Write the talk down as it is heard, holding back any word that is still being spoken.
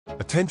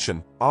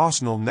Attention,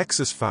 Arsenal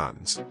Nexus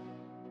fans.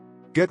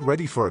 Get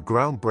ready for a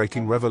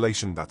groundbreaking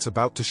revelation that's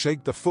about to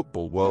shake the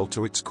football world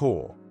to its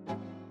core.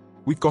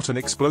 We've got an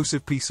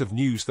explosive piece of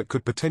news that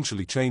could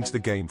potentially change the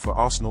game for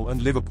Arsenal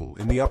and Liverpool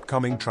in the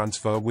upcoming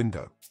transfer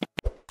window.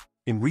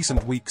 In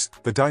recent weeks,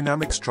 the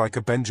dynamic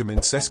striker Benjamin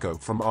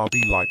Sesko from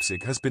RB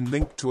Leipzig has been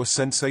linked to a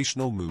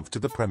sensational move to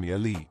the Premier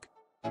League.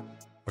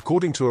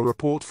 According to a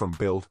report from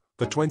Bild,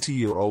 the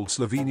 20-year-old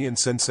Slovenian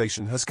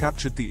sensation has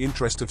captured the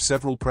interest of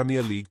several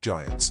Premier League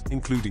giants,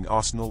 including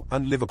Arsenal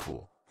and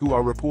Liverpool, who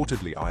are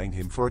reportedly eyeing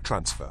him for a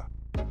transfer.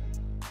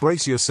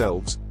 Brace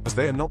yourselves, as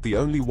they are not the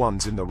only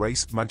ones in the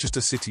race.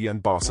 Manchester City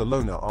and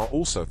Barcelona are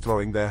also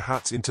throwing their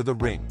hats into the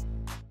ring.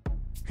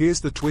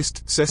 Here's the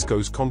twist: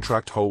 Sesko's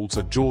contract holds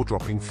a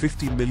jaw-dropping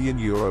 €50 million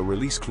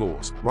release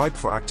clause, ripe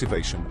for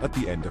activation at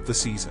the end of the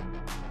season.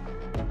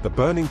 The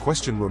burning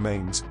question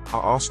remains,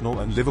 are Arsenal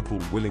and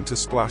Liverpool willing to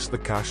splash the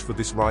cash for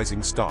this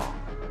rising star?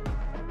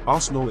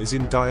 Arsenal is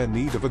in dire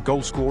need of a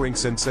goal-scoring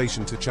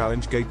sensation to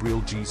challenge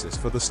Gabriel Jesus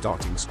for the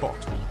starting spot.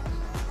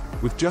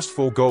 With just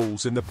 4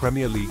 goals in the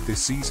Premier League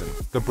this season,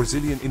 the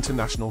Brazilian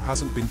international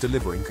hasn't been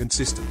delivering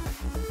consistently.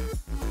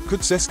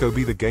 Could Sesko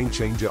be the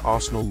game-changer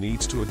Arsenal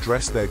needs to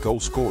address their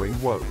goal-scoring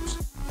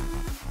woes?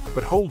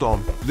 But hold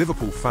on,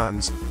 Liverpool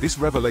fans, this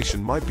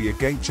revelation might be a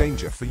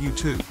game-changer for you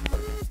too.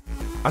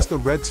 As the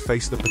Reds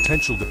face the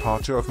potential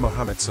departure of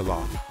Mohamed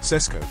Salah,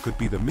 Sesko could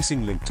be the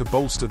missing link to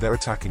bolster their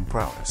attacking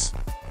prowess.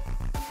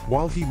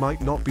 While he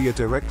might not be a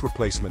direct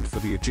replacement for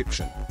the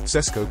Egyptian,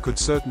 Sesko could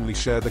certainly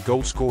share the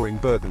goal-scoring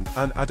burden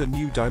and add a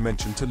new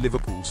dimension to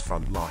Liverpool's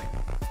front line.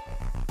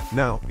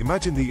 Now,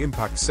 imagine the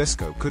impact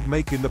Sesko could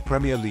make in the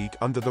Premier League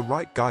under the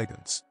right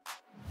guidance.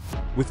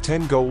 With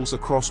 10 goals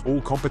across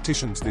all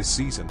competitions this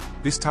season,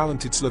 this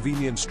talented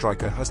Slovenian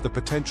striker has the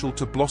potential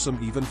to blossom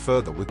even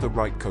further with the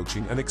right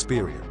coaching and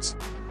experience.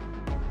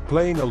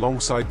 Playing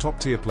alongside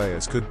top-tier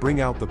players could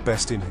bring out the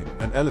best in him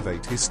and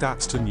elevate his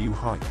stats to new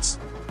heights.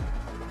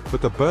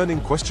 But the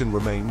burning question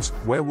remains,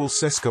 where will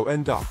Sesko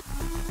end up?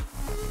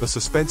 The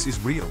suspense is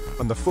real,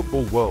 and the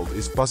football world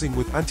is buzzing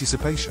with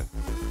anticipation.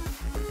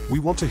 We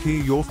want to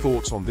hear your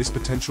thoughts on this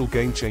potential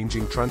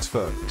game-changing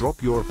transfer.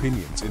 Drop your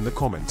opinions in the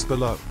comments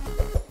below.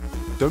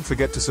 Don't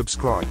forget to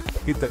subscribe,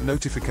 hit that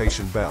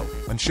notification bell,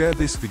 and share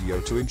this video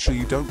to ensure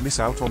you don't miss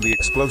out on the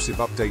explosive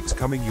updates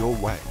coming your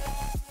way.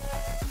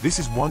 This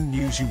is one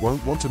news you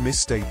won't want to miss.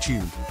 Stay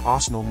tuned,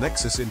 Arsenal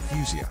Nexus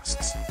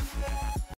enthusiasts.